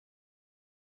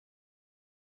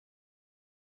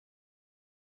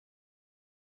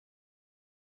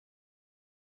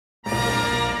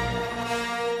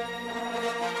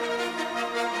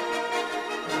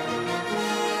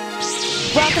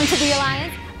Welcome to the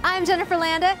Alliance. I'm Jennifer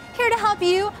Landa, here to help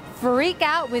you freak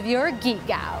out with your Geek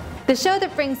Out, the show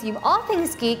that brings you all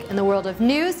things geek in the world of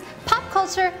news, pop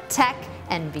culture, tech,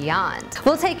 and beyond.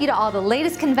 We'll take you to all the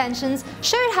latest conventions,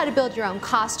 show you how to build your own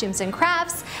costumes and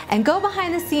crafts, and go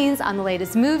behind the scenes on the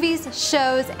latest movies,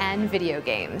 shows, and video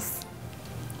games.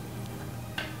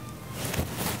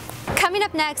 Coming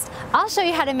up next, I'll show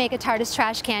you how to make a TARDIS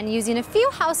trash can using a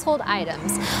few household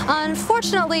items.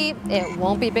 Unfortunately, it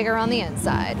won't be bigger on the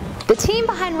inside. The team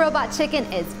behind Robot Chicken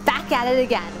is back at it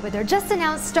again with their just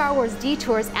announced Star Wars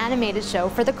Detours animated show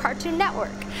for the Cartoon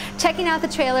Network. Checking out the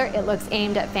trailer, it looks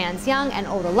aimed at fans young and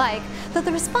old alike, though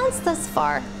the response thus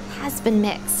far has been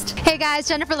mixed. Hey guys,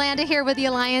 Jennifer Landa here with the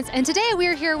Alliance, and today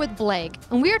we're here with Blake,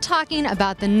 and we're talking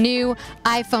about the new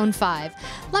iPhone 5.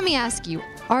 Let me ask you,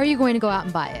 are you going to go out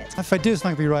and buy it? If I do, it's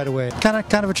not going to be right away. Kind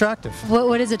of attractive.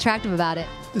 What is attractive about it?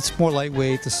 It's more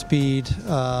lightweight, the speed,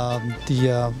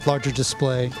 the larger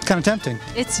display. It's kind of tempting.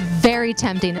 It's very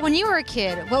tempting. When you were a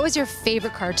kid, what was your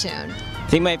favorite cartoon? I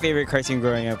think my favorite cartoon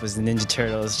growing up was the Ninja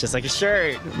Turtles, just like a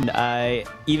shirt. I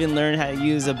even learned how to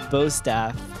use a bow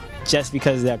staff just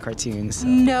because of that cartoon. So.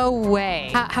 No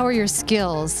way. How are your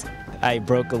skills? I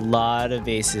broke a lot of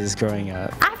vases growing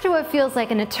up. After what feels like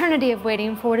an eternity of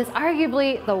waiting for what is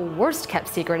arguably the worst kept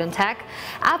secret in tech,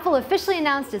 Apple officially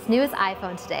announced its newest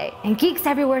iPhone today, and geeks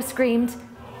everywhere screamed,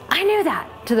 "I knew that,"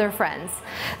 to their friends.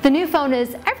 The new phone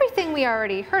is everything we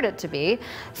already heard it to be: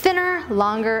 thinner,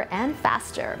 longer, and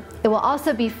faster. It will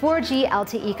also be 4G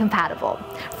LTE compatible.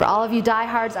 For all of you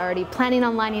diehards already planning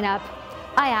on lining up,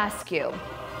 I ask you,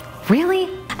 really?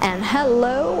 And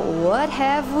hello, what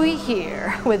have we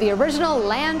here? With the original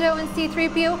Lando and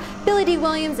C-3PO, Billy D.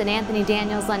 Williams and Anthony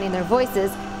Daniels lending their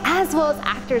voices, as well as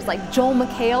actors like Joel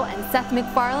McHale and Seth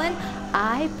MacFarlane,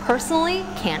 I personally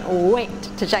can't wait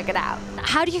to check it out.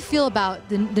 How do you feel about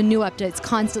the new updates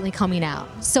constantly coming out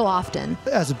so often?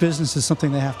 As a business, it's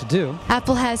something they have to do.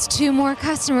 Apple has 2 more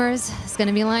customers. It's going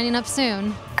to be lining up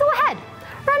soon. Go ahead,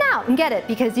 run out and get it,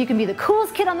 because you can be the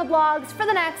coolest kid on the blogs for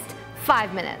the next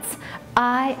 5 minutes.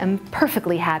 I am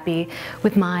perfectly happy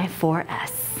with my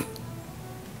 4S.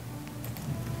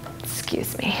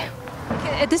 Excuse me.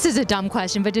 This is a dumb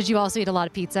question, but did you also eat a lot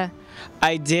of pizza?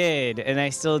 I did, and I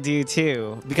still do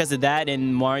too, because of that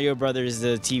and Mario Brothers,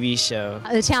 the TV show.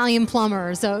 Italian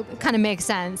plumber, so it kind of makes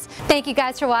sense. Thank you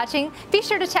guys for watching. Be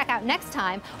sure to check out next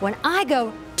time when I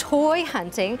go toy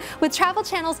hunting with Travel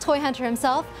Channel's toy hunter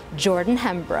himself, Jordan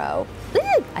Hembrow.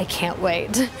 I can't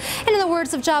wait. And in the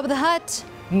words of Jabba the Hutt,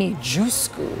 me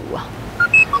jusku.